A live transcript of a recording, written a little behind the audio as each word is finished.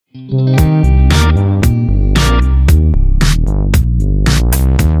Okay,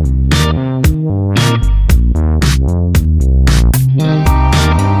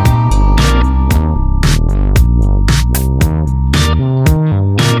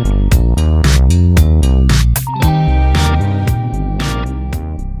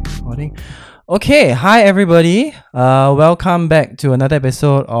 hi everybody. Welcome back to another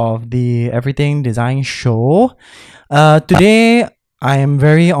episode of the Everything Design Show. Today, I am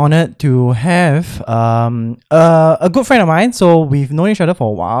very honored to have a good friend of mine. So we've known each other for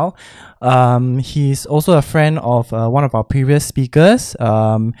a while. He's also a friend of one of our previous speakers,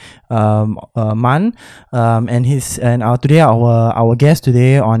 Man. Today our guest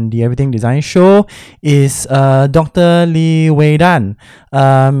today on the Everything Design Show is Dr. Lee Wei Dan.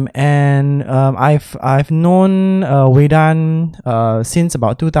 I've known Wei Dan since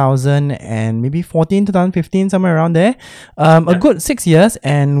about 2000 and maybe 2015, somewhere around there. A good 6 years,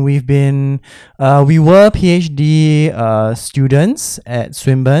 and we were PhD students at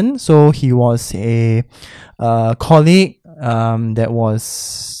Swinburne. So he was a colleague that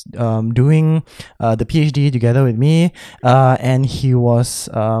was doing the PhD together with me, and he was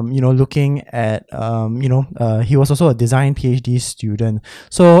looking at he was also a design PhD student.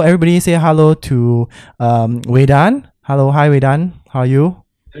 So everybody say hello to Wei Dan. Hello, hi Wei Dan. How are you?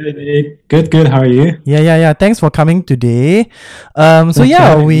 Hey, good. How are you? Yeah. Thanks for coming today. Thanks for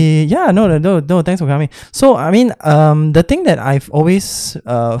coming. So I mean, the thing that I've always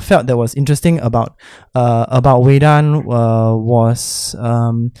felt that was interesting about Wei Dan was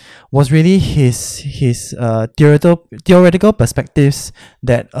really his theoretical perspectives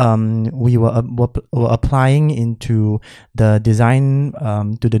that we were applying into the design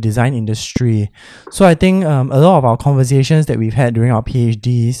industry. So I think a lot of our conversations that we've had during our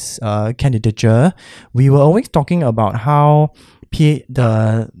PhDs candidature, we were always talking about how the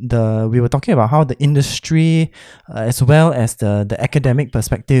industry as well as the academic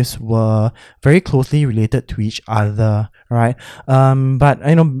perspectives were very closely related to each other, right? But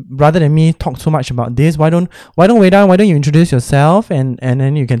rather than me talk so much about this, why don't Wei Dan, why don't you introduce yourself, and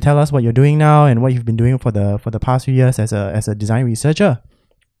then you can tell us what you're doing now and what you've been doing for the past few years as a design researcher.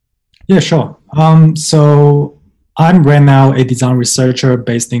 Yeah, sure. So I'm right now a design researcher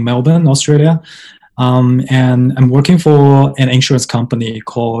based in Melbourne, Australia. And I'm working for an insurance company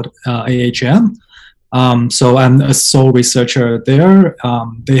called AHM. So I'm a sole researcher there.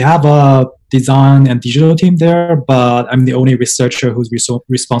 They have a design and digital team there, but I'm the only researcher who's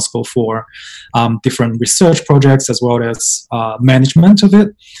responsible for different research projects as well as management of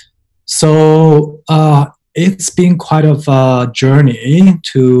it. So it's been quite of a journey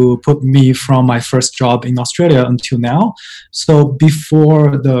to put me from my first job in Australia until now. So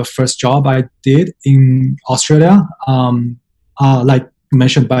before the first job I did in Australia, like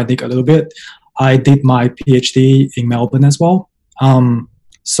mentioned by Nick a little bit, I did my PhD in Melbourne as well.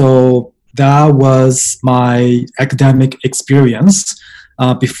 So that was my academic experience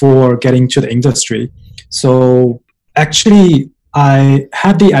before getting to the industry. So actually, I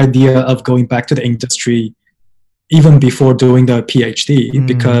had the idea of going back to the industry even before doing the PhD,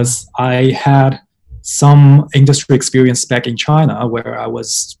 because I had some industry experience back in China where I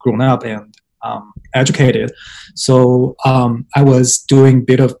was grown up and educated. So I was doing a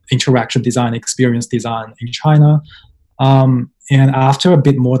bit of interaction design, experience design in China. And after a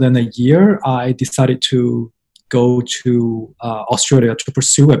bit more than a year, I decided to go to Australia to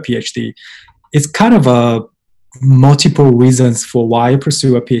pursue a PhD. It's kind of a multiple reasons for why I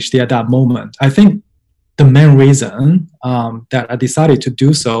pursue a PhD at that moment. I think the main reason that I decided to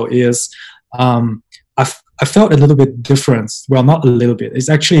do so is I felt a little bit different. Well, not a little bit. It's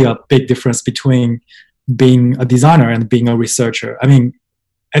actually a big difference between being a designer and being a researcher. I mean,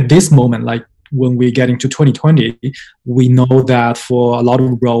 at this moment, like when we get into 2020, we know that for a lot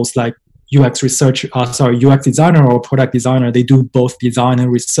of roles like UX designer or product designer, they do both design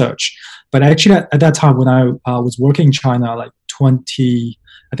and research. But actually at that time when I was working in China, like I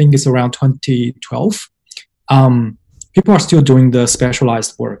think it's around 2012, people are still doing the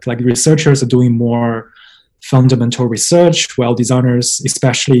specialized work. Like researchers are doing more fundamental research, while designers,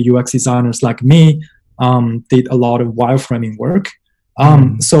 especially UX designers like me, did a lot of wireframing work.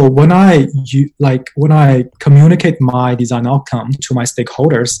 So when I communicate my design outcome to my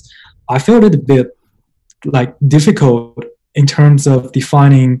stakeholders, I felt it a bit like difficult in terms of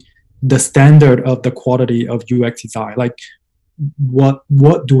defining the standard of the quality of UX design. Like what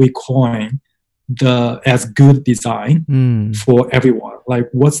do we coin as good design for everyone? Like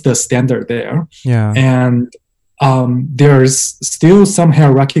what's the standard there? Yeah. And there's still some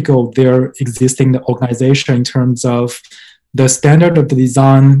hierarchical there existing the organization in terms of the standard of the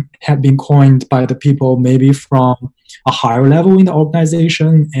design had been coined by the people maybe from a higher level in the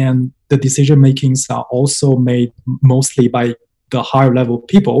organization, and the decision makings are also made mostly by the higher level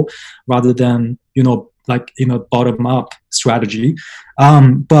people rather than like in a bottom up strategy.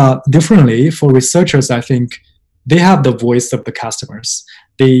 But differently for researchers, I think they have the voice of the customers.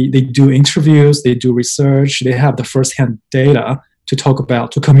 They do interviews, they do research, they have the first-hand data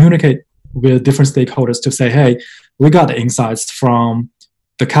to communicate with different stakeholders to say, hey, we got the insights from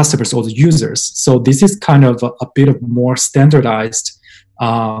the customers or the users. So this is kind of a bit of more standardized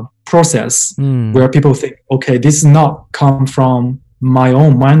process where people think, okay, this is not come from my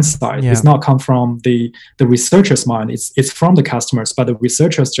own mind side. It's not come from the researcher's mind. It's from the customers, but the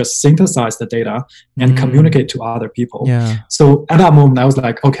researchers just synthesize the data and communicate to other people. So at that moment, I was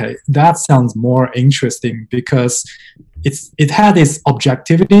like, okay, that sounds more interesting because it had this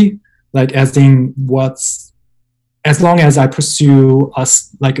objectivity, like as in as long as I pursue a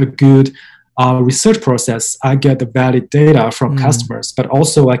good research process, I get the valid data from customers, but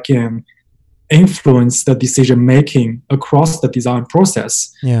also I can influence the decision making across the design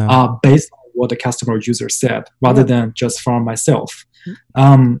process based on what the customer or user said rather than just from myself.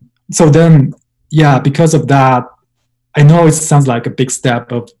 So then, because of that, I know it sounds like a big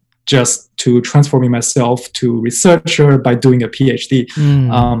step of just to transforming myself to researcher by doing a PhD.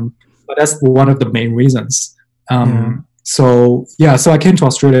 But that's one of the main reasons. So I came to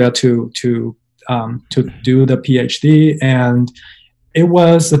Australia to do the PhD, and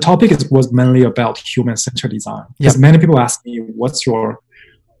the topic was mainly about human-centered design. Because many people ask me, what's your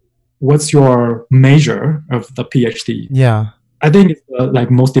major of the PhD? I think it's the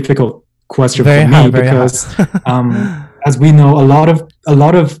most difficult question for me because as we know, a lot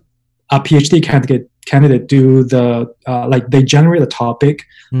of PhD candidate do they generate a topic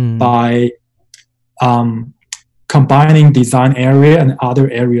by combining design area and other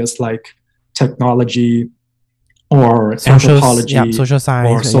areas like technology or anthropology, social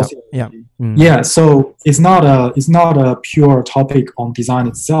science, or sociology. So it's not a pure topic on design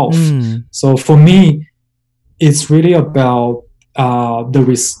itself. So for me, it's really about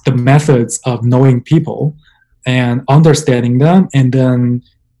the methods of knowing people and understanding them, and then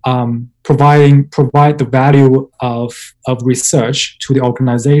provide the value of research to the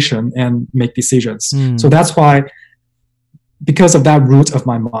organization and make decisions. So that's why, because of that root of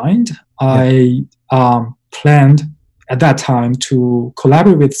my mind, I planned at that time to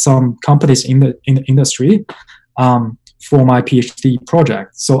collaborate with some companies in the industry for my PhD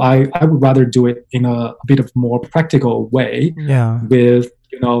project. So I would rather do it in a bit of more practical way with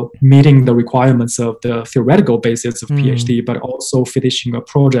meeting the requirements of the theoretical basis of PhD, but also finishing a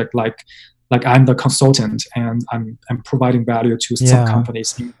project like I'm the consultant and I'm providing value to some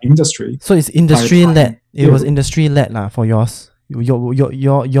companies in industry. So it's industry led. It was industry led for yours. Your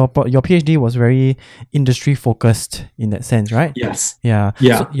PhD was very industry focused in that sense, right? Yes. Yeah.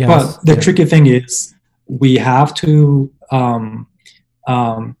 So, but the tricky thing is we have to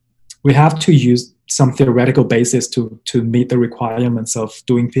use some theoretical basis to meet the requirements of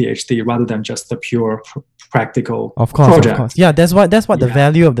doing PhD rather than just a pure practical project. Of course. Yeah, that's what the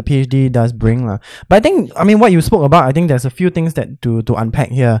value of the PhD does bring. But I think what you spoke about, I think there's a few things that to unpack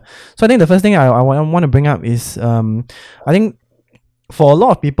here. So I think the first thing I want to bring up is I think for a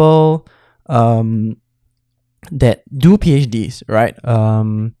lot of people that do PhDs, right?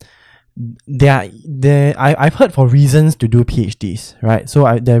 I've heard for reasons to do PhDs, right?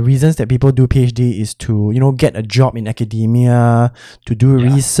 So the reasons that people do PhD is to get a job in academia, to do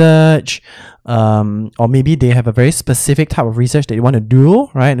research, or maybe they have a very specific type of research that they want to do,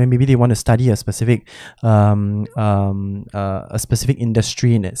 right? And maybe they want to study a specific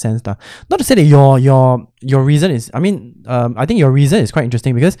industry in that sense. Not to say that your reason is, I think your reason is quite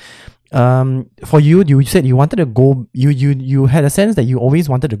interesting because for you said you wanted to go, you had a sense that you always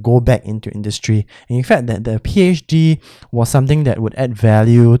wanted to go back into industry, and in fact that the PhD was something that would add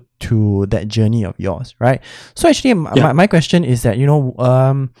value to that journey of yours, right? So actually my question is that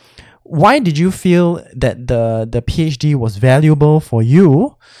why did you feel that the PhD was valuable for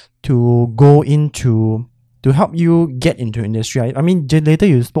you to go into, to help you get into industry? I mean, later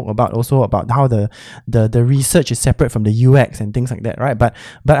you spoke about how the research is separate from the UX and things like that, right? But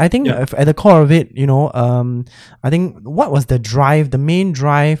I think at the core of it, I think what was the main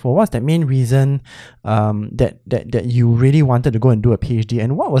drive, or what's that main reason that you really wanted to go and do a PhD,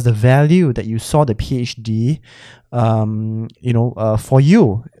 and what was the value that you saw the PhD for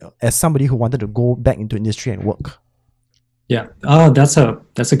you as somebody who wanted to go back into industry and work? That's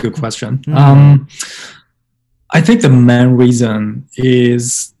a good question. I think the main reason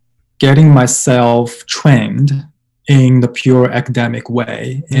is getting myself trained in the pure academic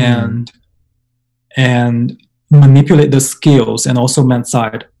way and manipulate the skills and also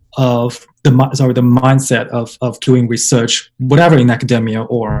mindset of the mindset of doing research, whatever in academia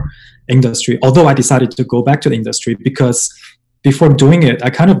or industry. Although I decided to go back to the industry because before doing it, I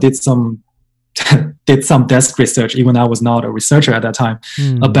kind of did some desk research, even I was not a researcher at that time,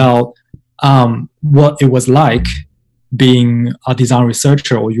 about what it was like being a design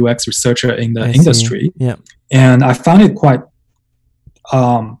researcher or UX researcher in the industry. Yeah. And I found it quite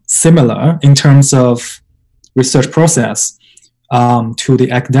similar in terms of research process to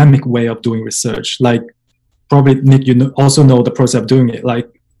the academic way of doing research. Like probably Nick, you also know the process of doing it. Like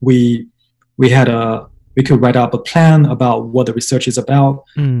we could write up a plan about what the research is about.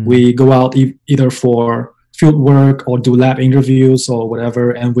 We go out either for field work or do lab interviews or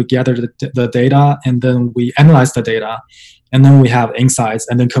whatever, and we gather the data, and then we analyze the data, and then we have insights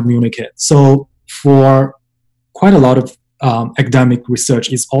and then communicate. So for quite a lot of academic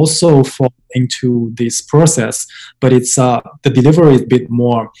research is also fall into this process, but it's the delivery is a bit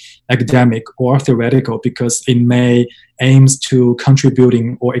more academic or theoretical because it may aims to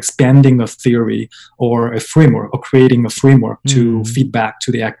contributing or expanding a theory or a framework or creating a framework to feed back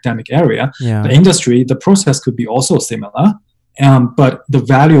to the academic area. Yeah. The industry, the process could be also similar, but the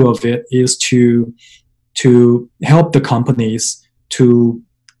value of it is to help the companies to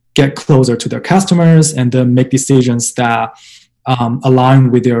get closer to their customers and then make decisions that align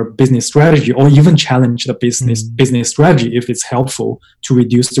with their business strategy, or even challenge the business strategy if it's helpful to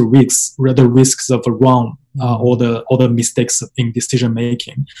reduce the risks of a wrong or the mistakes in decision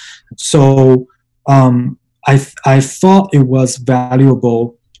making. So I thought it was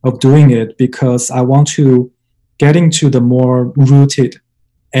valuable of doing it because I want to get into the more rooted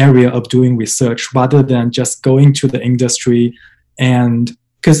area of doing research rather than just going to the industry, and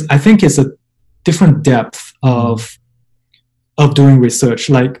because I think it's a different depth of doing research.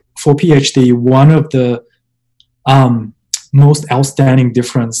 Like for PhD, one of the most outstanding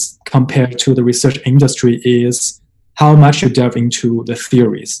difference compared to the research industry is how much you delve into the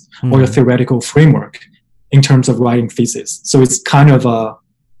theories or the theoretical framework in terms of writing thesis. So it's kind of a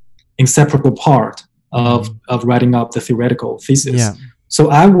inseparable part of writing up the theoretical thesis. Yeah. So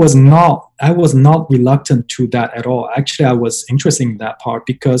I was not reluctant to that at all. Actually, I was interested in that part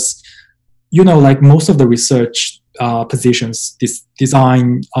because, like most of the research positions, this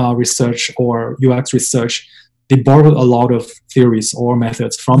design research or UX research, they borrow a lot of theories or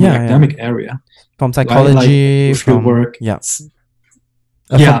methods from the academic area, from psychology, right? Like from work.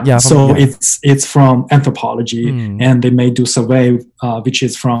 So it's from anthropology, and they may do survey, which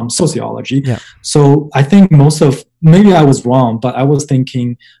is from sociology. Yeah. So I think maybe I was wrong, but I was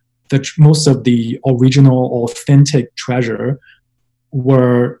thinking that most of the original, authentic treasure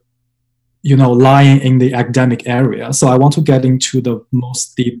were, lying in the academic area. So I want to get into the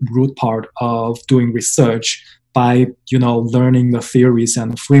most deep root part of doing research by, learning the theories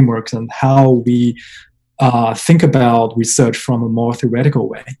and the frameworks and how we think about research from a more theoretical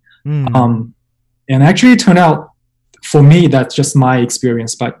way. And actually it turned out, for me, that's just my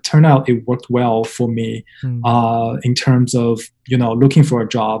experience, but it turned out it worked well for me in terms of, looking for a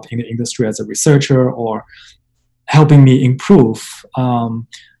job in the industry as a researcher or helping me improve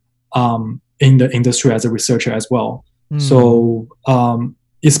in the industry as a researcher as well. So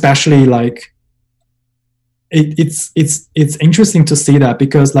especially like, it's interesting to see that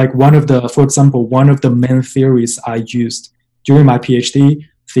because like for example, one of the main theories I used during my PhD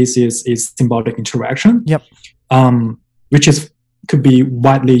thesis is symbolic interaction. Yep. Which could be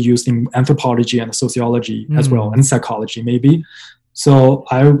widely used in anthropology and sociology as well, and psychology maybe. So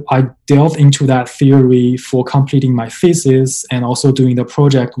I delved into that theory for completing my thesis and also doing the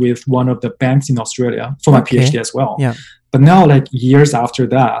project with one of the banks in Australia for my PhD as well. Yeah. But now, like years after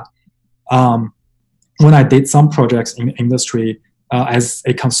that, when I did some projects in industry as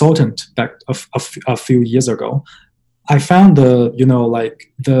a consultant back a few years ago, I found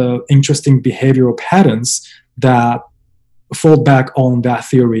the interesting behavioral patterns that fall back on that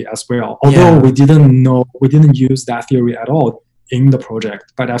theory as well. Although we didn't use that theory at all in the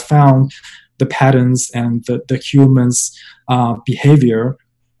project, but I found the patterns and the humans' behavior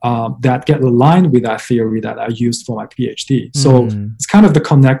that get aligned with that theory that I used for my PhD. So it's kind of the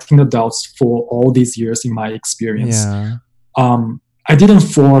connecting the dots for all these years in my experience. Yeah. I didn't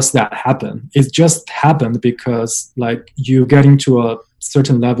force that happen. It just happened because like you get into a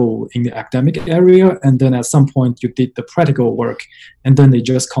certain level in the academic area, and then at some point you did the practical work, and then they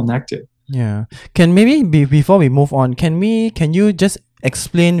just connected. Yeah. Can maybe before we move on, can you just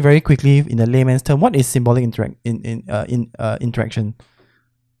explain very quickly in a layman's term what is symbolic interaction?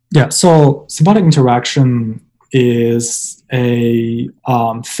 Yeah. So symbolic interaction is a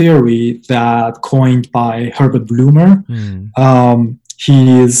theory that coined by Herbert Blumer.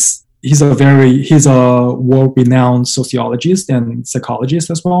 He's a world-renowned sociologist and psychologist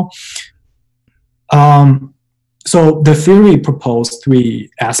as well. So the theory proposed three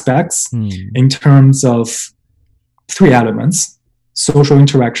aspects in terms of three elements: social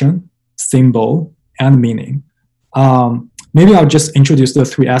interaction, symbol, and meaning. Maybe I'll just introduce the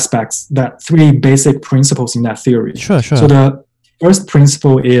three aspects, that three basic principles in that theory. Sure. So the first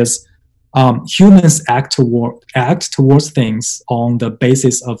principle is humans act towards things on the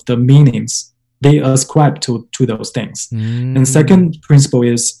basis of the meanings they ascribe to those things. And second principle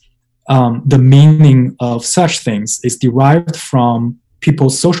is the meaning of such things is derived from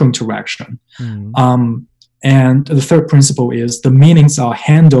people's social interaction. And the third principle is the meanings are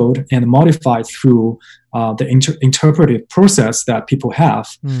handled and modified through the interpretive process that people have.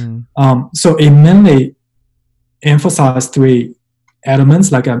 So it mainly emphasized three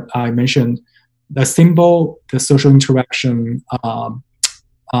elements, like I mentioned: the symbol, the social interaction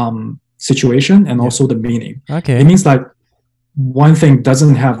situation, and also the meaning. Okay. It means like one thing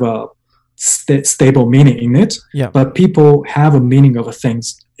doesn't have a stable meaning in it, but people have a meaning of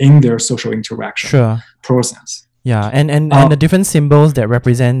things in their social interaction process. Yeah, and the different symbols that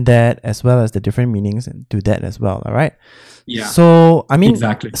represent that, as well as the different meanings to that as well. All right. Yeah. So I mean,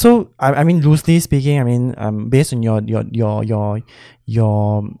 exactly. So I mean, loosely speaking, I mean, based on your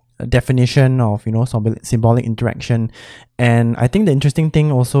definition of symbolic interaction, and I think the interesting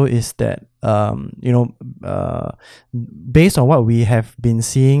thing also is that based on what we have been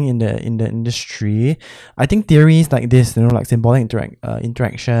seeing in the industry, I think theories like this, like symbolic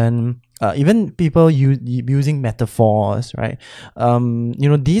interaction, even people using metaphors, right?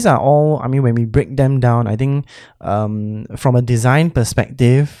 These are all, I mean, when we break them down, I think from a design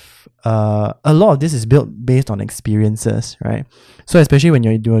perspective, a lot of this is built based on experiences, right? So especially when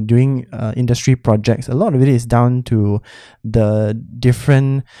you're doing industry projects, a lot of it is down to the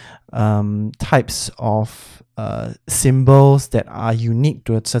different types of symbols that are unique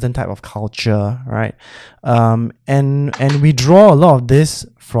to a certain type of culture, right? And we draw a lot of this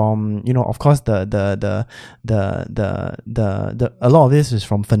from, of course, the a lot of this is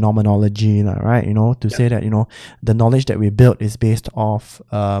from phenomenology, right? To say that the knowledge that we build is based off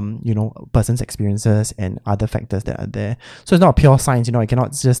person's experiences and other factors that are there. So it's not pure science. I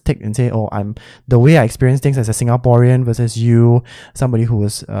cannot just take and say, I'm the way I experience things as a Singaporean versus you, somebody who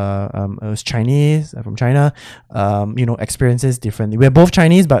was Chinese from China, experiences differently. We're both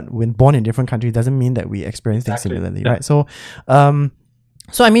Chinese, but when born in different countries doesn't mean that we experience things similarly, right? So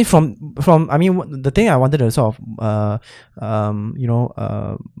I mean, the thing I wanted to sort of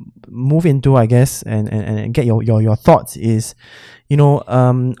move into, I guess, and get your thoughts is,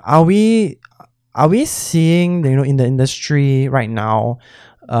 are we seeing in the industry right now?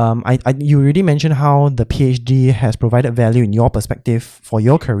 You already mentioned how the PhD has provided value in your perspective for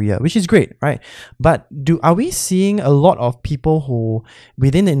your career, which is great, right? But are we seeing a lot of people who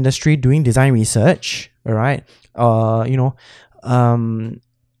within the industry doing design research, all right? Are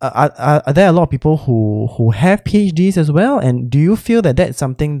there a lot of people who have PhDs as well? And do you feel that that's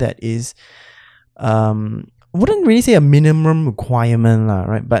something that is wouldn't really say a minimum requirement,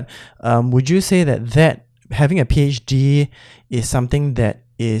 right? But would you say that having a PhD is something that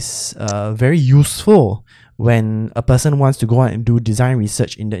is very useful when a person wants to go out and do design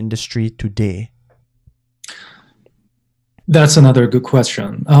research in the industry today? That's another good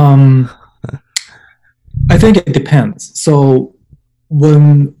question. I think it depends. So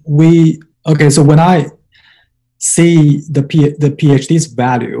when I see the PhD's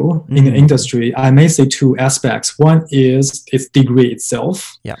value in the industry, I may say two aspects. One is its degree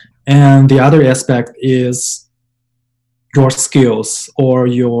itself, and the other aspect is your skills or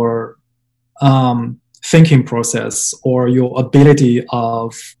your thinking process or your ability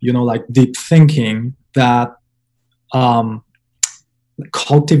of like deep thinking that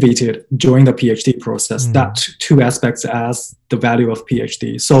cultivated during the PhD process. That two aspects as the value of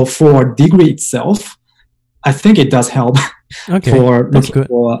PhD. So for degree itself, I think it does help for looking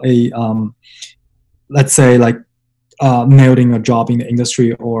for a let's say like nailing a job in the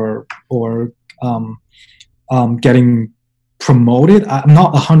industry or getting promoted. I'm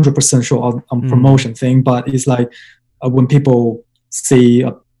not 100% sure on promotion thing, but it's like when people see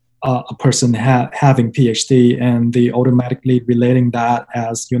a person having PhD and they automatically relating that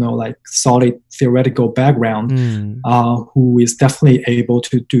as like solid theoretical background, who is definitely able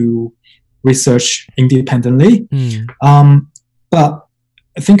to do research independently. But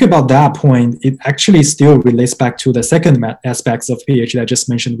think about that point, it actually still relates back to the second aspects of PhD I just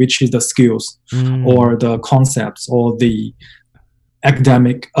mentioned, which is the skills or the concepts or the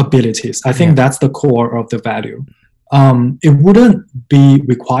academic abilities. I think that's the core of the value. It wouldn't be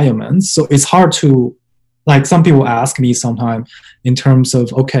requirements. So it's hard to, like some people ask me sometimes in terms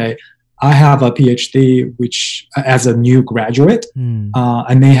of, okay, I have a PhD, which as a new graduate,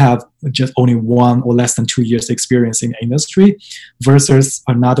 I may have just only 1 or less than 2 years experience in the industry versus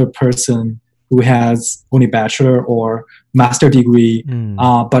another person who has only bachelor or master degree,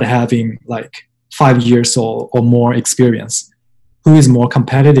 but having like 5 years or more experience. Who is more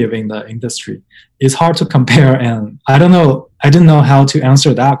competitive in the industry? It's hard to compare, and I didn't know how to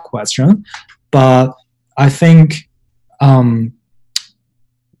answer that question, but I think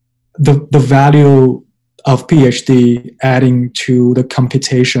the value of PhD adding to the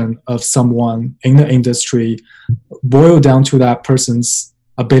computation of someone in the industry boil down to that person's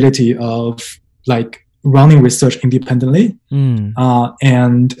ability of like running research independently,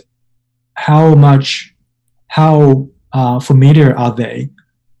 and how familiar are they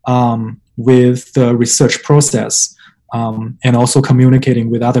with the research process, and also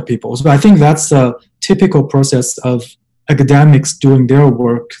communicating with other people. So I think that's a typical process of academics doing their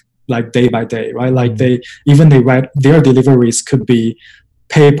work like day by day, right? Like they write, their deliveries could be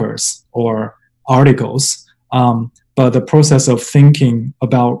papers or articles, but the process of thinking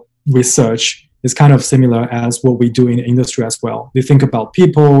about research is kind of similar as what we do in the industry as well. They think about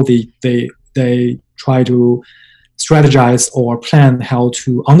people, they try to strategize or plan how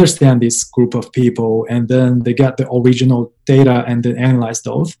to understand this group of people, and then they get the original data and then analyze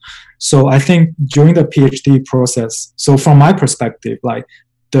those. So I think during the PhD process, so from my perspective, like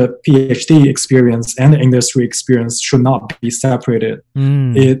the PhD experience and the industry experience should not be separated.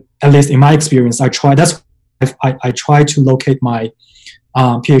 It, at least in my experience, I try to locate my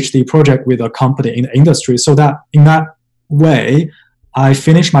PhD project with a company in the industry, so that in that way, I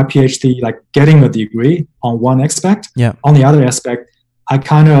finished my PhD like getting a degree on one aspect. On the other aspect, I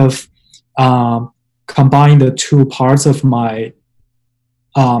kind of combine the two parts of my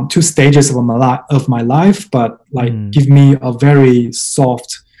two stages of my life, but like give me a very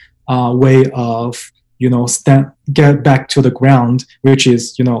soft way of get back to the ground, which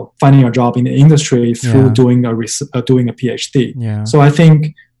is finding a job in the industry through doing a PhD. So I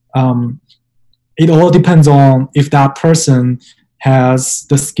think it all depends on if that person has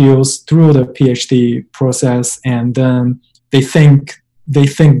the skills through the PhD process, and then they think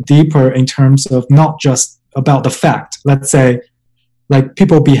deeper in terms of not just about the fact. Let's say, like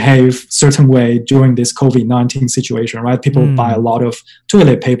people behave certain way during this COVID-19 situation, right? People buy a lot of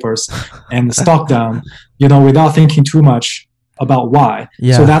toilet papers and stock them, without thinking too much about why.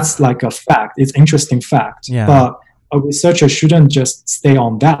 So that's like a fact. It's interesting fact. But a researcher shouldn't just stay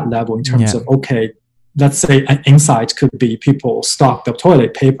on that level in terms of, okay, let's say an insight could be people stock the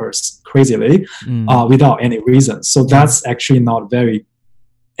toilet papers crazily without any reason. So that's actually not very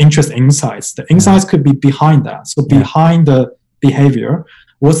interesting insights. The insights could be behind that. So behind the behavior,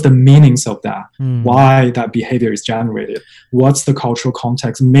 what's the meanings of that? Why that behavior is generated? What's the cultural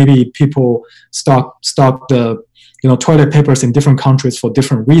context? Maybe people stock the toilet papers in different countries for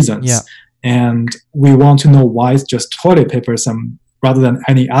different reasons. And we want to know why it's just toilet papers rather than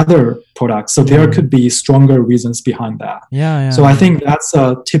any other product. So there could be stronger reasons behind that. So I think that's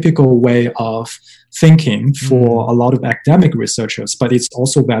a typical way of thinking for a lot of academic researchers, but it's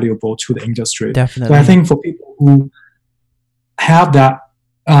also valuable to the industry. Definitely. So I think for people who have that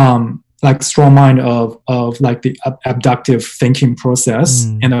like strong mind of like the abductive thinking process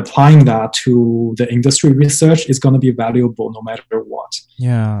and applying that to the industry research is going to be valuable no matter what.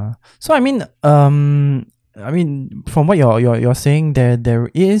 So I mean, from what you're saying, there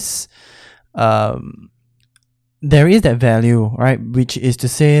is that value, right? Which is to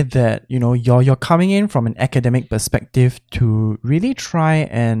say that you're coming in from an academic perspective to really try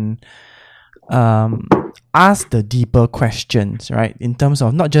and ask the deeper questions, right? In terms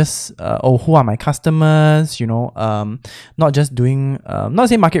of not just who are my customers, not just doing not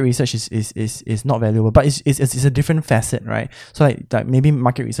saying market research is not valuable, but it's a different facet, right? So like maybe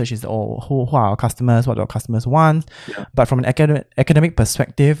market research is who are our customers, what do our customers want, but from an academic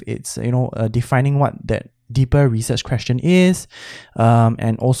perspective, it's defining what that deeper research question is,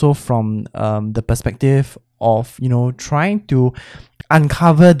 and also from the perspective of trying to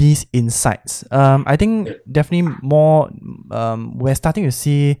uncover these insights. I think definitely more we're starting to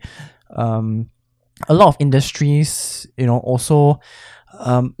see a lot of industries also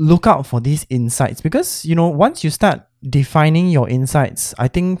look out for these insights, because once you start defining your insights, I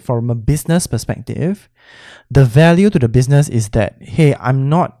think from a business perspective, the value to the business is that, hey, I'm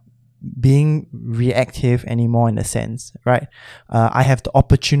not being reactive anymore in a sense, right? I have the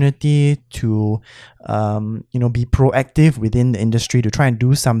opportunity to, be proactive within the industry to try and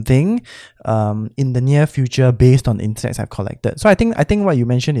do something in the near future based on the insights I've collected. So I think what you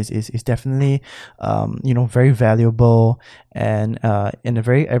mentioned is definitely, very valuable and in a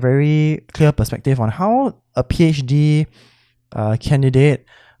very clear perspective on how a PhD candidate,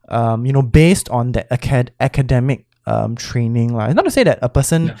 based on that academic training. It's not to say that a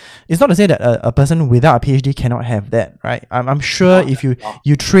person it's not to say that a person without a PhD cannot have that, right? I'm sure if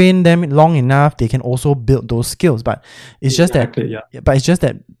you train them long enough, they can also build those skills. But it's just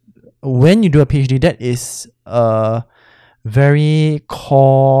that when you do a PhD, that is a very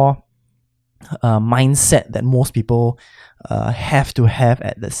core mindset that most people have to have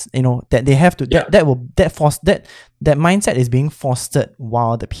at this, that they have to, that mindset is being fostered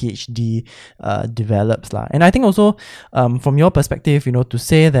while the PhD develops. And I think also from your perspective, to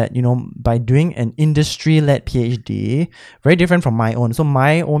say that, by doing an industry-led PhD, very different from my own. So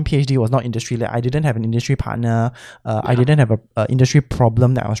my own PhD was not industry-led. I didn't have an industry partner. I didn't have a industry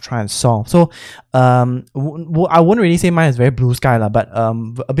problem that I was trying to solve. So I wouldn't really say mine is very blue sky, but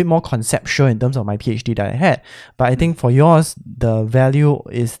a bit more conceptual in terms of my PhD that I had. But I think for yours, the value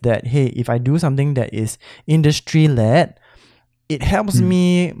is that, hey, if I do something that is industry-led, it helps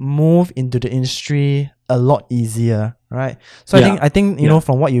me move into the industry a lot easier, right? So I think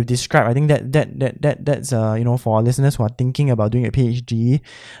from what you've described, I think that's for our listeners who are thinking about doing a PhD,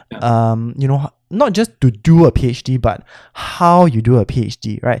 not just to do a PhD, but how you do a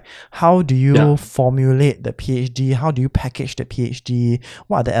PhD, right? How do you formulate the PhD? How do you package the PhD?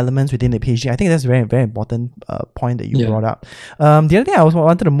 What are the elements within the PhD? I think that's a very, very important point that you brought up. The other thing I also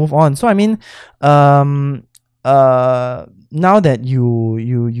wanted to move on. So I mean, now that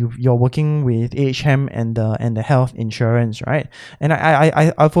you're working with AHM and the health insurance, right? And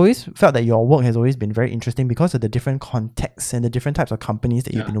I've always felt that your work has always been very interesting because of the different contexts and the different types of companies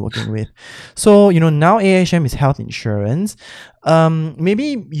that you've been working with. So now AHM is health insurance.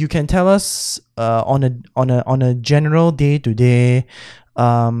 Maybe you can tell us on a general day-to-day,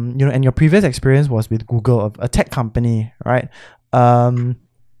 and your previous experience was with Google, a tech company, right?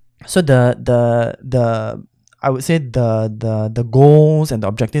 So the I would say the goals and the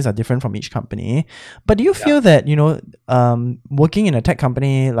objectives are different from each company. But do you feel that, working in a tech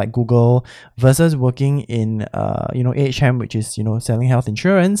company like Google versus working in, AHM, which is, selling health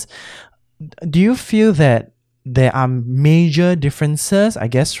insurance, do you feel that there are major differences, I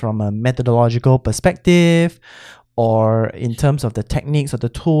guess, from a methodological perspective, or in terms of the techniques or the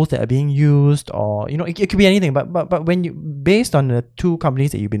tools that are being used, or it could be anything, but when you, based on the two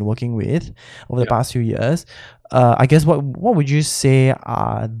companies that you've been working with over the past few years, I guess what would you say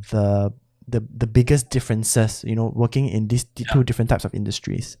are the biggest differences, working in these two different types of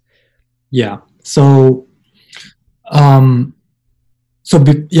industries? So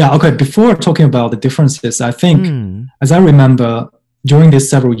before talking about the differences, I think as I remember, during these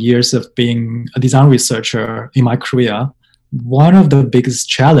several years of being a design researcher in my career, one of the biggest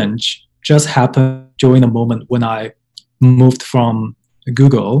challenge just happened during the moment when I moved from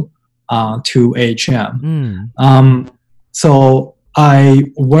Google to AHM. So I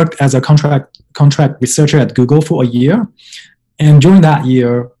worked as a contract researcher at Google for a year, and during that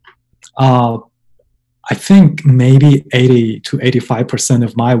year, I think maybe 80 to 85%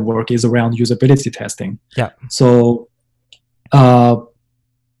 of my work is around usability testing. So for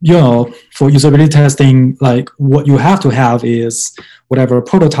usability testing, like what you have to have is whatever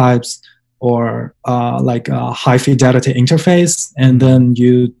prototypes or like a high fidelity interface, and then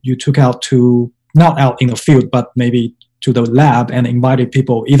you took out to, not out in the field, but maybe to the lab and invited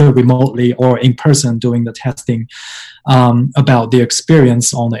people either remotely or in person doing the testing about their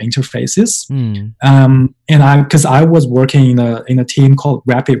experience on the interfaces. And because I was working in a team called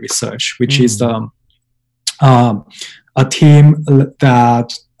Rapid Research, which is a team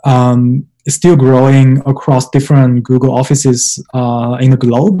that is still growing across different Google offices in the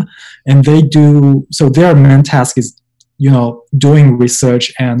globe, and their main task is doing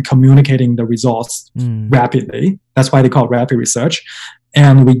research and communicating the results rapidly. That's why they call it Rapid Research.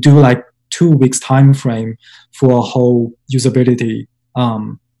 And we do like 2 weeks time frame for a whole usability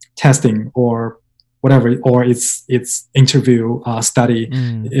testing or whatever, or its interview study.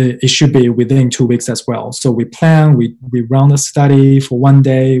 It should be within 2 weeks as well. So we plan, we run the study for 1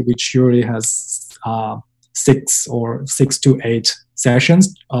 day, which usually has 6 to 8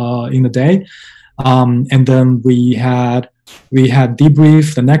 sessions in a day. And then we had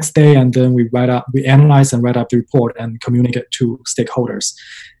debrief the next day, and then we analyze and write up the report and communicate to stakeholders,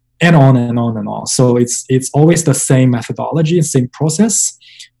 and on and on and on. So it's always the same methodology, same process,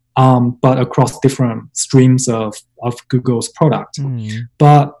 but across different streams of Google's product.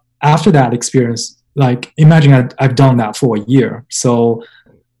 But after that experience, like imagine I've done that for a year. So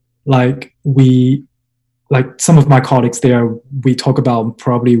like some of my colleagues there, we talk about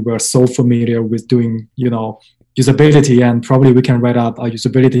probably we're so familiar with doing, usability, and probably we can write up a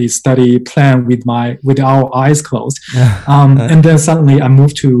usability study plan with our eyes closed. And then suddenly I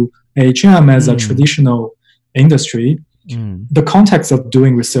moved to AHM as a traditional industry. The context of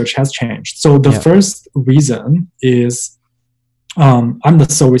doing research has changed. So the first reason is I'm the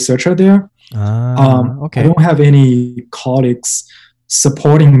sole researcher there. Okay. I don't have any colleagues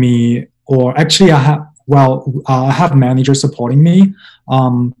supporting me, or actually I have managers supporting me,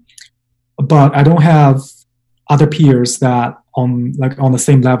 but I don't have other peers that on the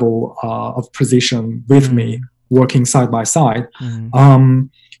same level of position with me, working side by side,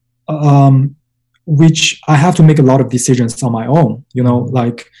 which I have to make a lot of decisions on my own,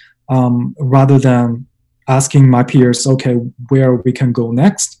 rather than asking my peers, okay, where we can go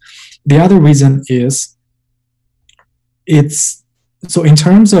next. The other reason is so in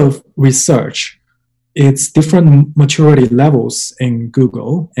terms of research, it's different maturity levels in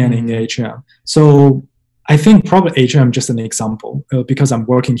Google and in AHM. So I think probably AHM just an example, because I'm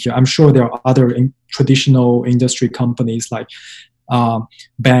working here. I'm sure there are other traditional industry companies like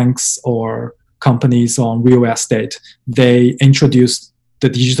banks or companies on real estate. They introduced the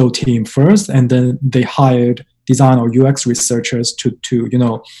digital team first, and then they hired design or UX researchers to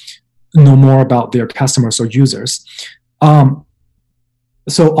know more about their customers or users.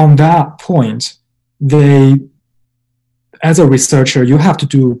 So on that point, as a researcher, you have to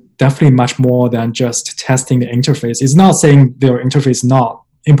do definitely much more than just testing the interface. It's not saying their interface is not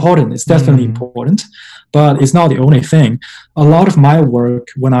important. It's definitely important, but it's not the only thing. A lot of my work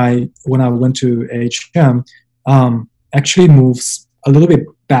when I went to AHM actually moves a little bit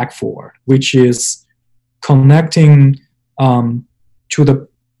back forward, which is connecting to the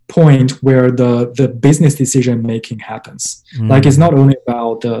point where the business decision making happens. Like it's not only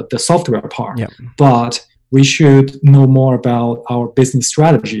about the software part, but we should know more about our business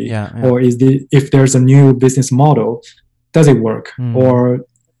strategy, or if there's a new business model, does it work, or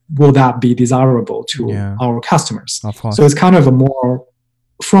will that be desirable to our customers? Of course. So it's kind of a more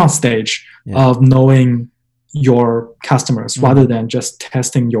front stage of knowing your customers rather than just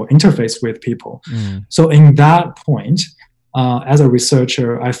testing your interface with people. So in that point, as a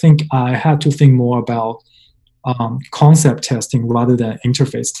researcher, I think I had to think more about concept testing rather than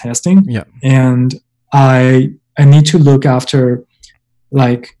interface testing. And I need to look after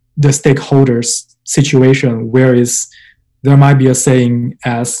like the stakeholders situation, whereas there might be a saying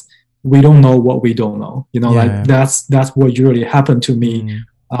as we don't know what we don't know. Like that's what usually happened to me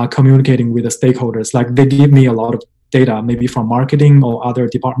communicating with the stakeholders. Like they give me a lot of data, maybe from marketing or other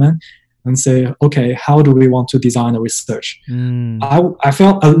department, and say, okay, how do we want to design a research? I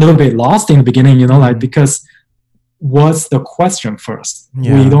felt a little bit lost in the beginning, like because what's the question first?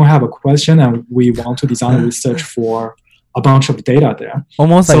 We don't have a question, and we want to design a research for a bunch of data there.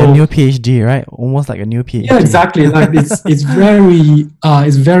 Almost like a new PhD, right? Almost like a new PhD. Yeah, exactly. Like it's very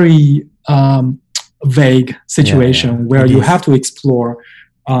vague situation where you have to explore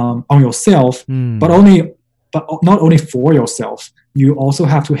on yourself, but not only for yourself. You also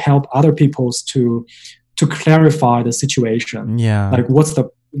have to help other people to clarify the situation. Like what's the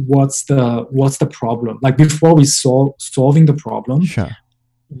problem? Like before we solving the problem,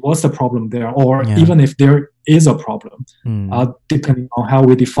 what's the problem there? Or even if there is a problem, depending on how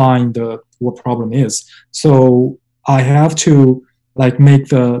we define what problem is. So I have to like make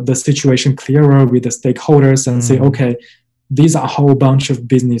the situation clearer with the stakeholders and say, okay, these are a whole bunch of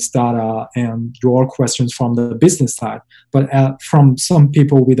business data and your questions from the business side, but from some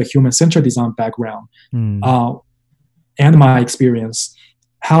people with a human-centered design background and my experience,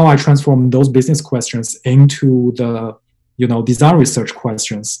 how I transform those business questions into the design research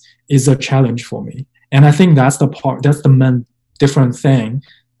questions is a challenge for me. And I think that's the main different thing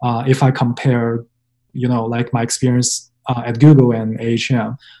if I compare, like my experience at Google and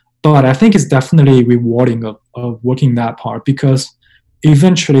AHM. But I think it's definitely rewarding of working that part, because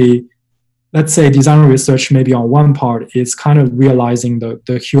eventually, let's say design research maybe on one part is kind of realizing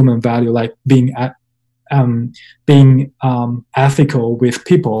the human value, like being ethical with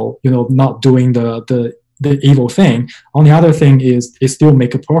people, not doing the evil thing. On the other thing is still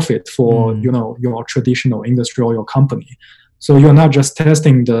make a profit for your traditional industry or your company. So you're not just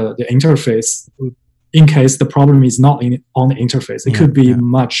testing the interface in case the problem is not on the interface. It could be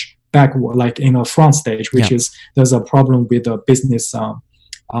much backward, like in a front stage, which is there's a problem with a business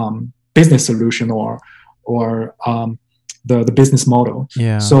business solution or the business model.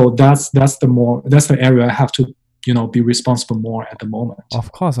 So that's the area I have to be responsible more at the moment.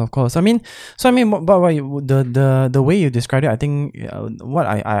 Of course. I mean, but the way you described it, I think what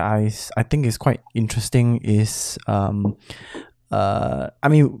I think is quite interesting is I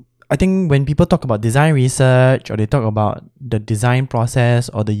mean, I think when people talk about design research, or they talk about the design process,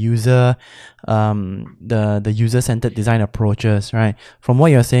 or the user the user-centered design approaches, right? From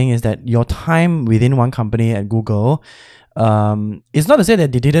what you're saying is that your time within one company at Google, it's not to say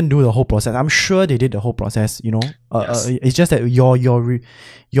that they didn't do the whole process. I'm sure they did the whole process, it's just that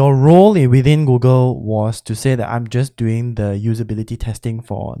your role within Google was to say that I'm just doing the usability testing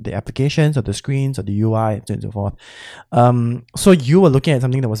for the applications or the screens or the UI and so forth. So you were looking at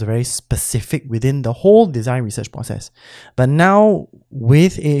something that was very specific within the whole design research process. But now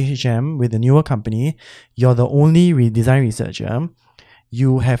with AHM, with the newer company, you're the only design researcher.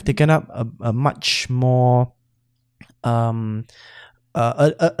 You have taken up a much more really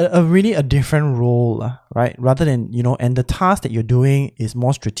a different role, right? Rather than, and the task that you're doing is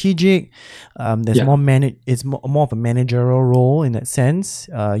more strategic. There's more it's more of a managerial role in that sense.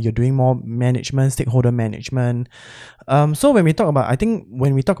 You're doing more management, stakeholder management. So when we talk about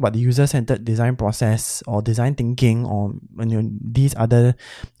the user-centered design process or design thinking, or these other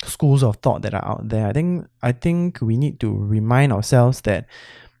schools of thought that are out there, I think we need to remind ourselves that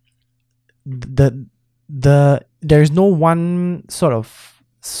there is no one sort of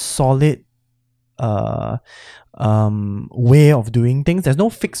solid way of doing things. There's no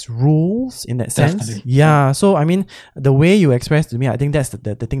fixed rules in that sense. Definitely. Yeah. So I mean, the way you expressed to me, I think that's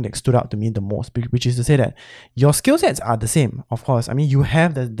the thing that stood out to me the most, which is to say that your skill sets are the same. Of course, I mean, you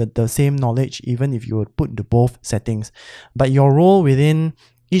have the same knowledge even if you would put into both settings, but your role within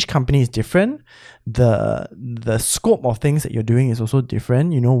each company is different. The scope of things that you're doing is also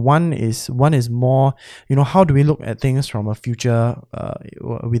different. One is more, how do we look at things from a future,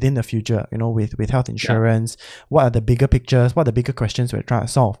 within the future, with health insurance, what are the bigger pictures, what are the bigger questions we're trying to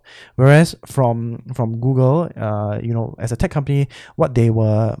solve. Whereas from Google, as a tech company, what they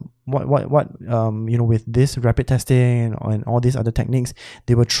were, with this rapid testing and all these other techniques,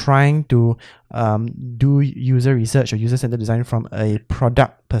 they were trying to do user research or user-centered design from a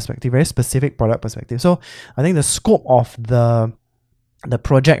product perspective, very specific product perspective. So I think the scope of the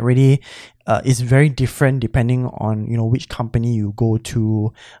project really is very different depending on which company you go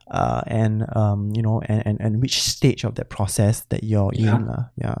to, and which stage of that process that you're in.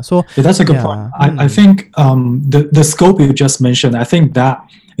 So that's a good point. I think the scope you just mentioned, I think that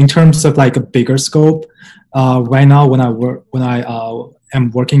in terms of like a bigger scope, right now when I am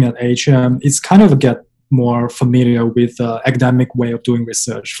working at AHM, it's kind of get more familiar with the academic way of doing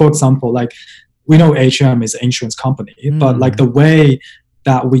research. For example, like we know AHM is an insurance company, but like the way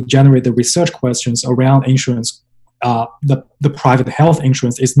that we generate the research questions around insurance, the private health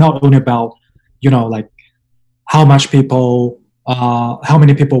insurance, is not only about like how many people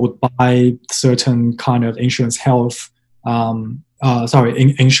would buy certain kind of insurance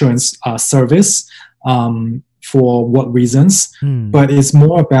insurance service, for what reasons, but it's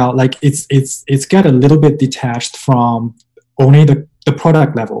more about like it's get a little bit detached from only the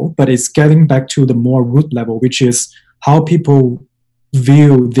product level, but it's getting back to the more root level, which is how people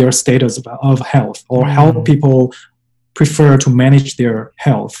view their status of health, or how people prefer to manage their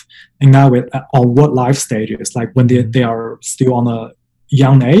health, and now on what life stages, like when they are still on a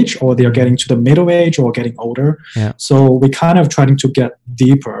young age, or they are getting to the middle age, or getting older. So we kind of trying to get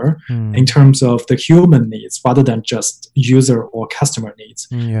deeper in terms of the human needs rather than just user or customer needs.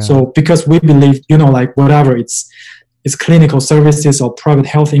 So because we believe, like whatever it's clinical services or private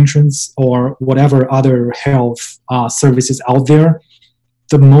health insurance or whatever other health services out there,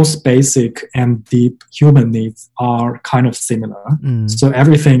 the most basic and deep human needs are kind of similar. So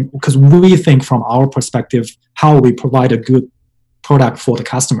everything, because we think from our perspective, how we provide a good product for the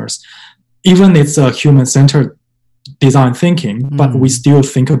customers, even it's a human-centered design thinking, but we still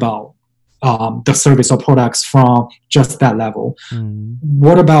think about the service or products from just that level.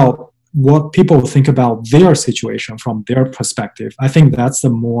 What about what people think about their situation from their perspective? I think that's a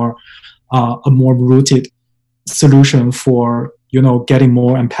more rooted solution for getting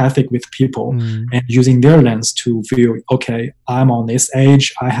more empathic with people and using their lens to view, okay, I'm on this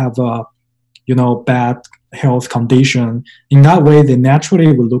age, I have a bad health condition. In that way, they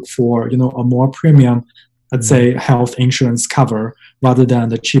naturally will look for a more premium, let's say, health insurance cover rather than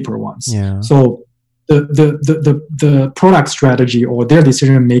the cheaper ones. So the product strategy or their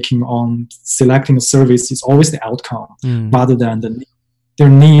decision making on selecting a service is always the outcome rather than their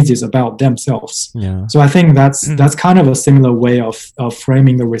needs is about themselves. Yeah. So I think that's kind of a similar way of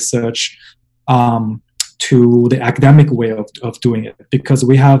framing the research to the academic way of doing it, because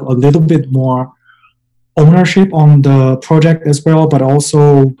we have a little bit more ownership on the project as well, but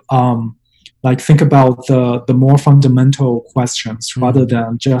also like think about the more fundamental questions rather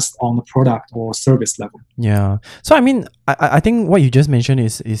than just on the product or service level. Yeah. So I mean, I think what you just mentioned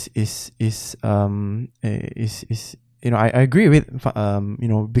is I agree with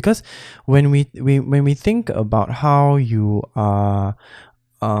because when we think about how you are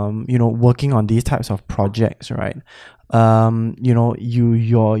working on these types of projects, right? You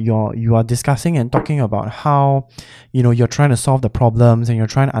are discussing and talking about how you're trying to solve the problems and you're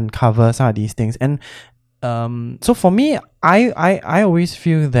trying to uncover some of these things. And so for me, I always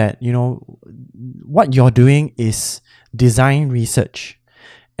feel that what you're doing is design research.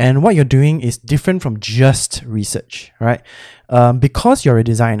 And what you're doing is different from just research, right? Because you're a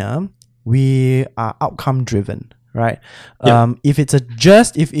designer, we are outcome driven, right? If it's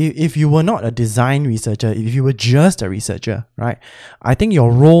if you were not a design researcher, if you were just a researcher, right, I think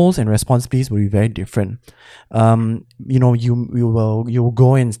your roles and responsibilities will be very different. You will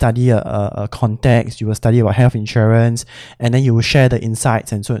go and study a context, you will study about health insurance, and then you will share the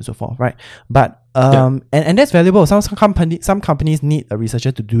insights and so on and so forth, right? But and that's valuable. Some companies need a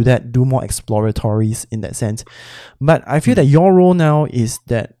researcher to do that, do more exploratories in that sense. But I feel that your role now is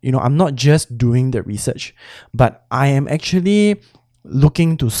that I'm not just doing the research, but I am actually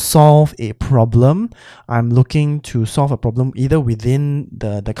looking to solve a problem. I'm looking to solve a problem either within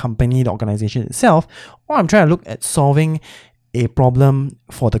the company, the organization itself, or I'm trying to look at solving a problem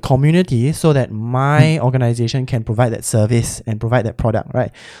for the community so that my organization can provide that service and provide that product,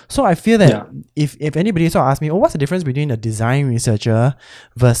 right? So I feel that if anybody sort of asks me, what's the difference between a design researcher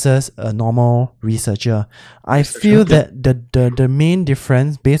versus a normal researcher? I feel that the main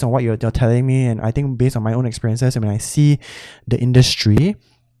difference, based on what you're telling me, and I think based on my own experiences and when I see the industry,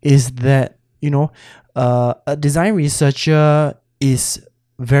 is that a design researcher is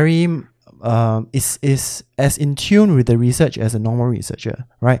very is as in tune with the research as a normal researcher,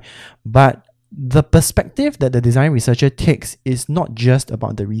 right? But the perspective that the design researcher takes is not just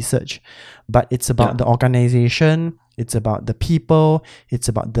about the research, but it's about the organization, it's about the people, it's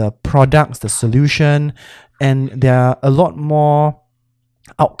about the products, the solution, and there are a lot more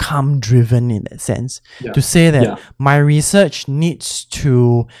outcome driven in that sense. To say that my research needs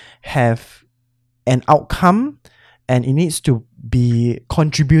to have an outcome and it needs to be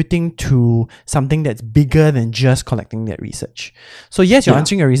contributing to something that's bigger than just collecting that research. So yes, you're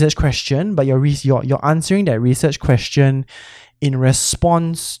answering a research question, but you're answering that research question in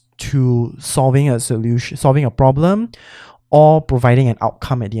response to solving a problem, or providing an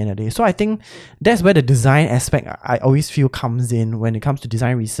outcome at the end of the day. So I think that's where the design aspect I always feel comes in when it comes to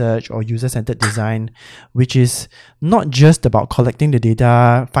design research or user-centered design, which is not just about collecting the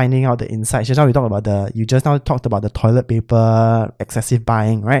data, finding out the insights. You just now talked about the toilet paper, excessive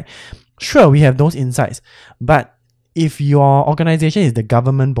buying, right? Sure, we have those insights, but if your organization is the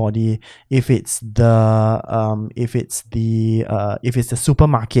government body, if it's the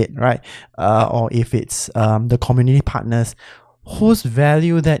supermarket, right, or if it's the community partners, whose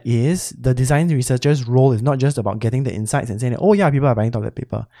value that is, the design researcher's role is not just about getting the insights and saying that, people are buying toilet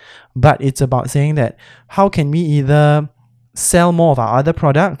paper, but it's about saying that how can we either sell more of our other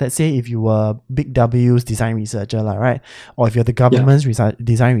product. Let's say if you were Big W's design researcher, right? Or if you're the government's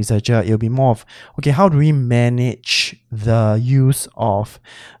design researcher, it'll be more of, okay, how do we manage the use of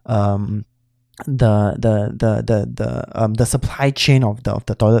the supply chain of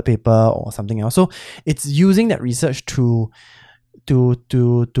the toilet paper or something else. So it's using that research to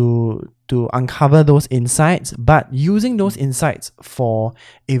uncover those insights, but using those insights for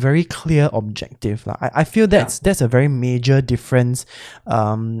a very clear objective. I feel that's a very major difference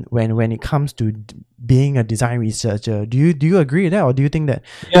when it comes to being a design researcher. Do you agree with that, or do you think that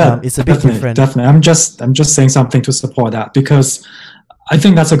it's a bit different? Definitely. I'm just saying something to support that, because I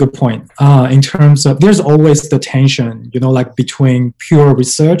think that's a good point. In terms of, there's always the tension, like between pure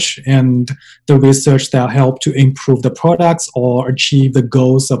research and the research that help to improve the products or achieve the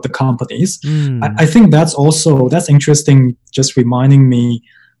goals of the companies. I think that's interesting. Just reminding me,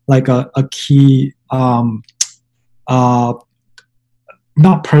 like a key, not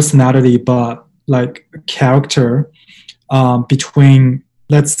personality, but like character between,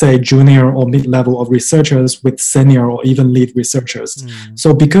 let's say, junior or mid-level of researchers with senior or even lead researchers.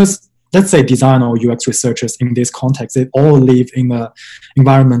 So because let's say design or UX researchers in this context, they all live in the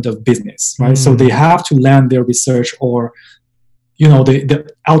environment of business, right? So they have to land their research or, the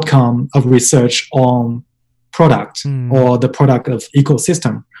outcome of research on product or the product of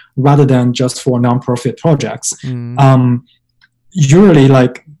ecosystem rather than just for nonprofit projects. Usually,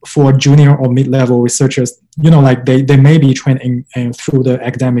 like for junior or mid-level researchers, they may be trained in through the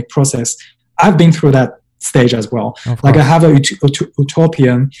academic process. I've been through that stage as well. Like I have a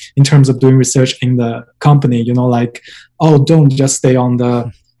utopian in terms of doing research in the company, don't just stay on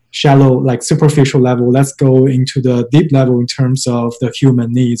the shallow, like superficial level. Let's go into the deep level in terms of the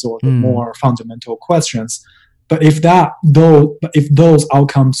human needs or the more fundamental questions. But if those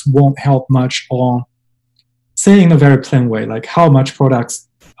outcomes won't help much on, say in a very plain way, like how much products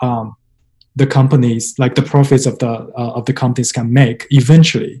the companies, like the profits of the companies can make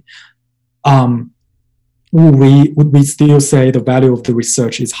eventually, would we still say the value of the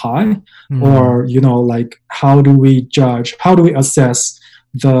research is high? Or how do we assess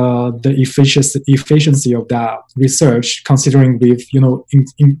the efficiency of that research, considering we've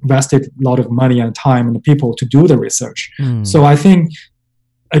invested a lot of money and time and people to do the research? So I think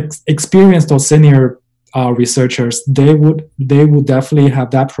experienced or senior researchers, they would definitely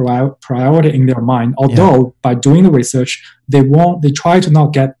have that priority in their mind, although by doing the research they try to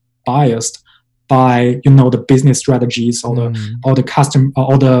not get biased by the business strategies or the customer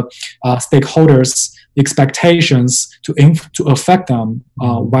or the stakeholders' expectations to affect them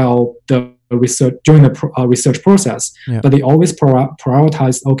while the research during the research process. But they always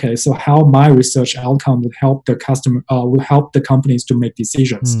prioritize. Okay, so how my research outcome would help the customer, will help the companies to make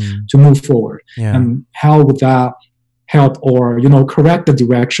decisions to move forward, and how would that help or correct the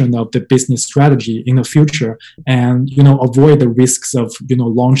direction of the business strategy in the future, and avoid the risks of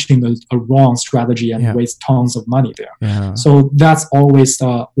launching a wrong strategy and waste tons of money there. So that's always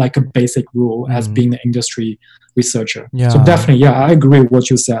like a basic rule as being an industry researcher. So definitely, I agree with what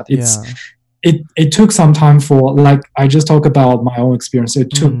you said. It took some time for, like, I just talk about my own experience. It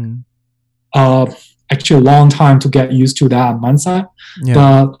took actually a long time to get used to that mindset.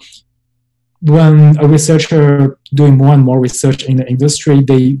 But when a researcher doing more and more research in the industry,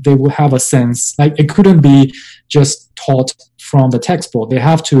 they will have a sense, like it couldn't be just taught from the textbook. They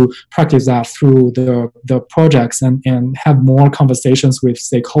have to practice that through the projects and have more conversations with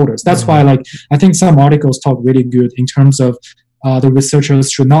stakeholders. That's why, like, I think some articles talk really good in terms of the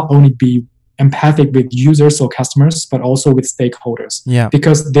researchers should not only be empathic with users or customers, but also with stakeholders.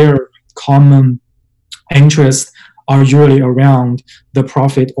 Because their common interests are usually around the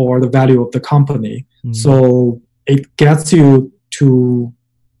profit or the value of the company. So it gets you to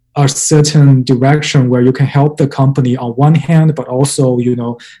a certain direction where you can help the company on one hand, but also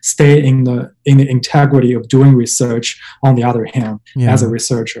stay in the integrity of doing research on the other hand as a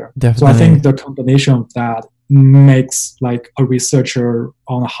researcher. So I think the combination of that makes like a researcher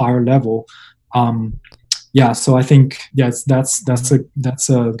on a higher level. So I think that's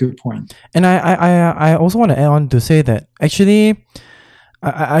a good point. And I also want to add on to say that actually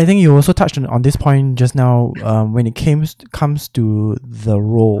I think you also touched on this point just now when it comes to the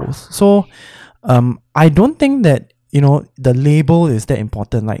roles. So I don't think that the label is that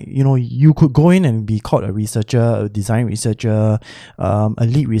important. Like you could go in and be called a researcher, a design researcher, a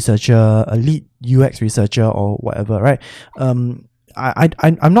lead researcher, a lead UX researcher, or whatever, right?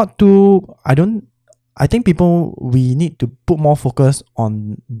 I think we need to put more focus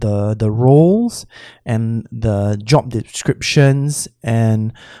on the roles and the job descriptions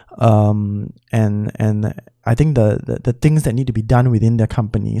and I think the things that need to be done within their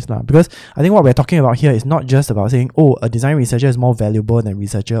companies because I think what we're talking about here is not just about saying a design researcher is more valuable than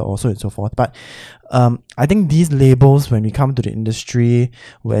researcher or so and so forth, but I think these labels, when we come to the industry,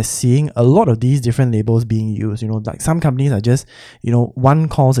 we're seeing a lot of these different labels being used. Like some companies are just one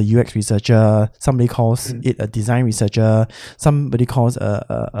calls a UX researcher, somebody calls it a design researcher, somebody calls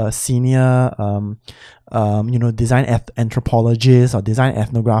a senior design anthropologist or design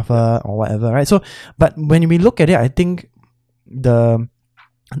ethnographer or whatever, right? So, but when we look at it, I think the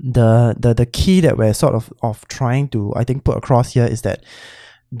key that we're sort of trying to, I think, put across here is that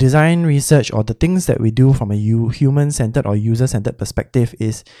design research, or the things that we do from a human-centered or user-centered perspective,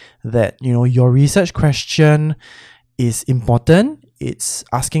 is that your research question is important. It's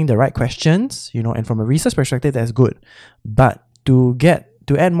asking the right questions, and from a research perspective, that's good. But to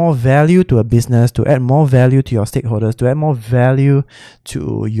add more value to a business, to add more value to your stakeholders, to add more value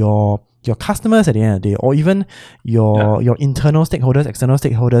to your customers at the end of the day, or even your internal stakeholders, external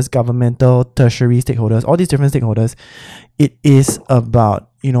stakeholders, governmental, tertiary stakeholders, all these different stakeholders, it is about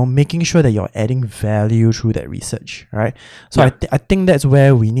making sure that you're adding value through that research, right? So I think that's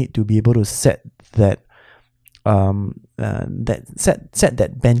where we need to be able to set that set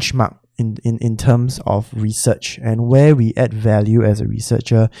that benchmark in terms of research and where we add value as a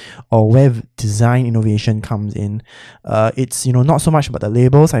researcher, or where design innovation comes in. It's not so much about the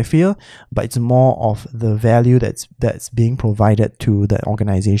labels, I feel, but it's more of the value that's being provided to the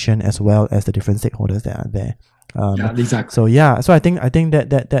organization as well as the different stakeholders that are there. Exactly. So I think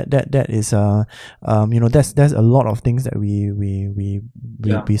that is there's a lot of things that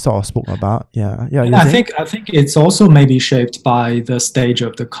we sort of spoke about. And I think it's also maybe shaped by the stage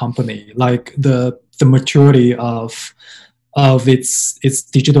of the company, like the maturity of its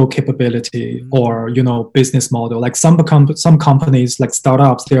digital capability or business model. Like some companies, like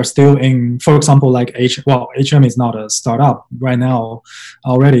startups, they are still in, for example, like HM is not a startup right now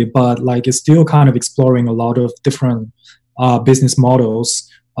already, but like it's still kind of exploring a lot of different business models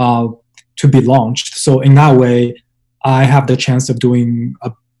to be launched. So in that way, I have the chance of doing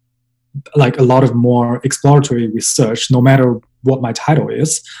a lot of more exploratory research, no matter what my title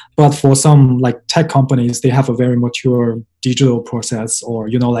is. But for some like tech companies, they have a very mature digital process, or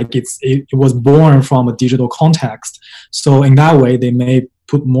it was born from a digital context. So in that way, they may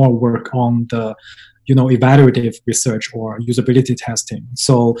put more work on the evaluative research or usability testing.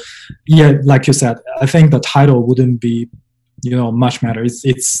 So like you said, I think the title wouldn't be much matter.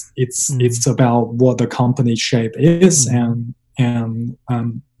 It's about what the company shape is and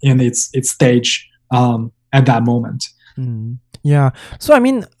in its stage at that moment. Yeah. So I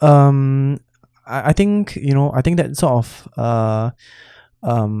mean, I think that sort of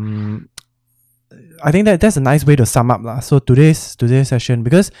I think that's a nice way to sum up lah. So today's session,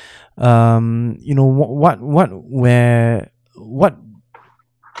 because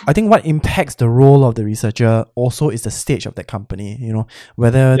I think what impacts the role of the researcher also is the stage of the company.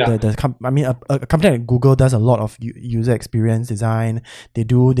 Whether a company like Google does a lot of user experience design. They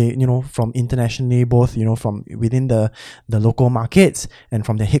from internationally, both from within the local markets and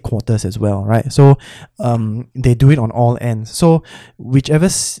from the headquarters as well, right? So they do it on all ends. So whichever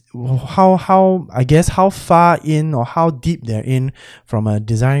how I guess how far in or how deep they're in from a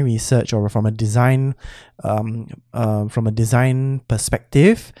design research or from a design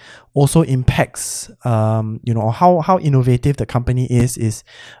perspective also impacts how innovative the company is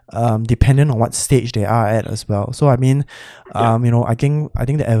dependent on what stage they are at as well. So I mean I think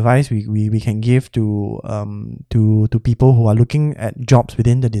the advice we can give to people who are looking at jobs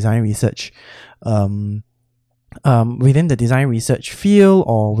within the design research field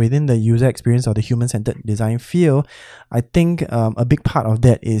or within the user experience or the human-centered design field, I think a big part of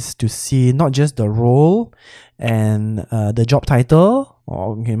that is to see not just the role and the job title,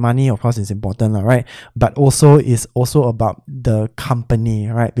 or money of course is important, right? But is also about the company,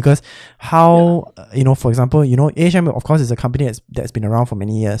 right? Because for example, AHM of course is a company that's been around for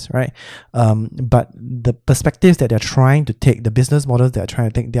many years, right? But the perspectives that they're trying to take, the business models they're trying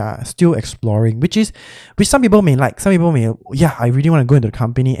to take, they are still exploring, which some people may like. Some people may, I really want to go into the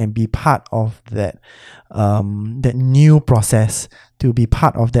company and be part of that new process, to be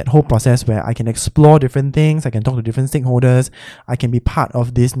part of that whole process where I can explore different things, I can talk to different stakeholders, I can be part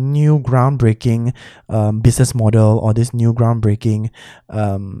of this new groundbreaking business model or this new groundbreaking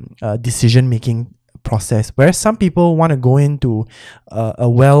decision-making process. Whereas some people want to go into a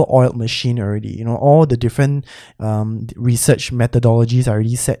well-oiled machine already. All the different research methodologies are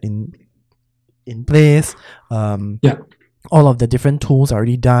already set in place. All of the different tools are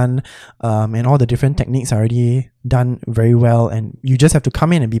already done, and all the different techniques are already done very well, and you just have to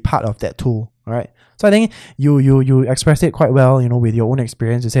come in and be part of that tool, right? So I think you expressed it quite well, with your own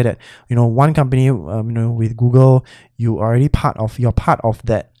experience. You say that one company, with Google, you're part of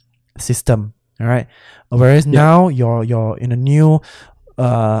that system, all right. Whereas now you're in a new.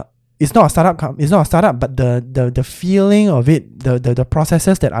 It's not a startup, but the feeling of it, the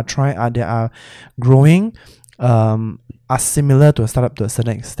processes that are growing, are similar to a startup to a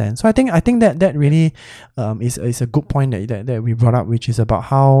certain extent. So I think that really is a good point that we brought up, which is about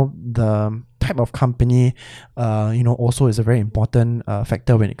how the type of company also is a very important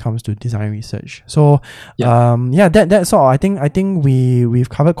factor when it comes to design research. So that's all. I think we've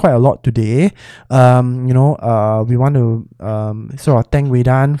covered quite a lot today. We want to sort of thank Wei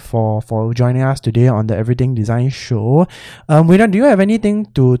Dan for joining us today on the Everything Design Show. Wei Dan, do you have anything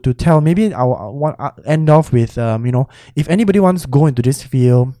to tell? Maybe I'll end off with if anybody wants to go into this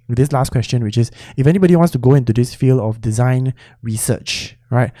field, with this last question, which is, if anybody wants to go into this field of design research,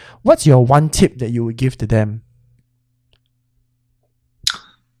 right, what's your one tip that you would give to them?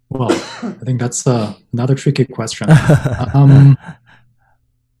 Well, I think that's another tricky question.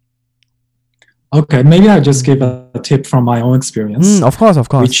 Okay, maybe I'll just give a tip from my own experience, Of course, of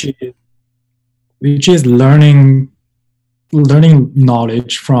course. which is learning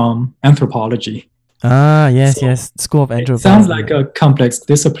knowledge from anthropology. Yes, So yes. School of it Anthropology. sounds like a complex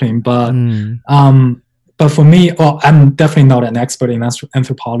discipline, but Mm. but for me, well, I'm definitely not an expert in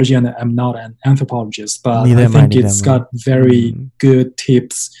anthropology, and I'm not an anthropologist. But Neither I am I, think neither it's am I. got very Mm. good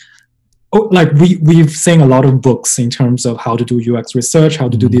tips. Oh, like we've seen a lot of books in terms of how to do UX research, how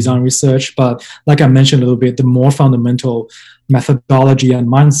to do design research. But like I mentioned a little bit, the more fundamental methodology and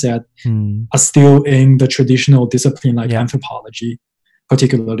mindset are still in the traditional discipline like anthropology,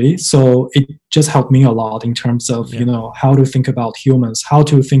 particularly. So it just helped me a lot in terms of how to think about humans, how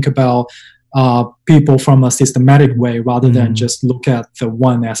to think about people from a systematic way rather than just look at the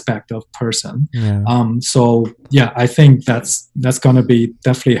one aspect of person. So yeah, I think that's gonna be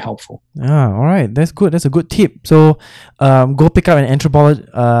definitely helpful. All right, that's good. That's a good tip. So, go pick up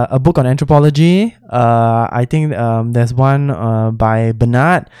a book on anthropology. I think there's one by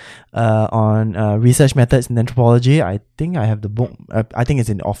Bernard on research methods in anthropology. I think I have the book. I think it's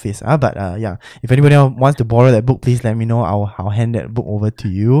in the office. But yeah, if anybody else wants to borrow that book, please let me know. I'll hand that book over to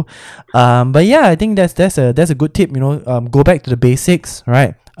you. But yeah, I think that's a good tip. Go back to the basics,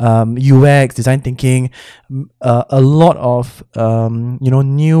 right? UX, design thinking, a lot of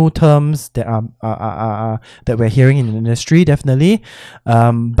new terms that are that we're hearing in the industry, definitely.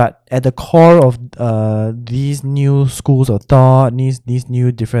 But at the core of these new schools of thought, these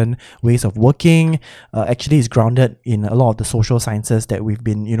new different ways of working, actually is grounded in a lot of the social sciences that we've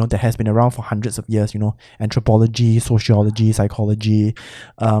been that has been around for hundreds of years. Anthropology, sociology, psychology.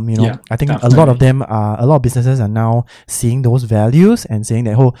 I think definitely. a lot of businesses are now seeing those values and saying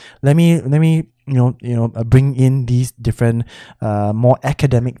that, oh, let me bring in these different more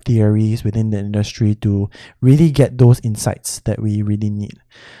academic theories within the industry to really get those insights that we really need.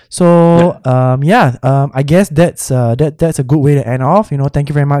 So I guess that's a good way to end off. Thank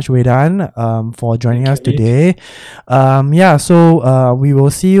you very much, Wei Dan, for joining us today. So we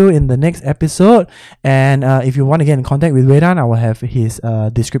will see you in the next episode. And if you want to get in contact with Wei Dan, I will have his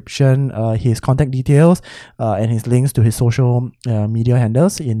description, his contact details, and his links to his social media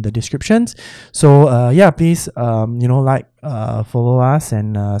handles in the descriptions. So please follow us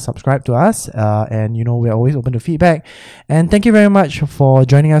and subscribe to us, and we're always open to feedback. And thank you very much for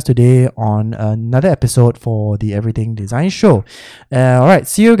joining us today on another episode for the Everything Design Show. All right,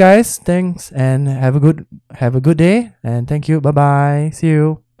 see you guys. Thanks, and have a good day. And thank you. Bye bye. See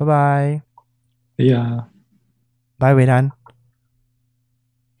you. Bye bye. Yeah. Bye, Wei Dan.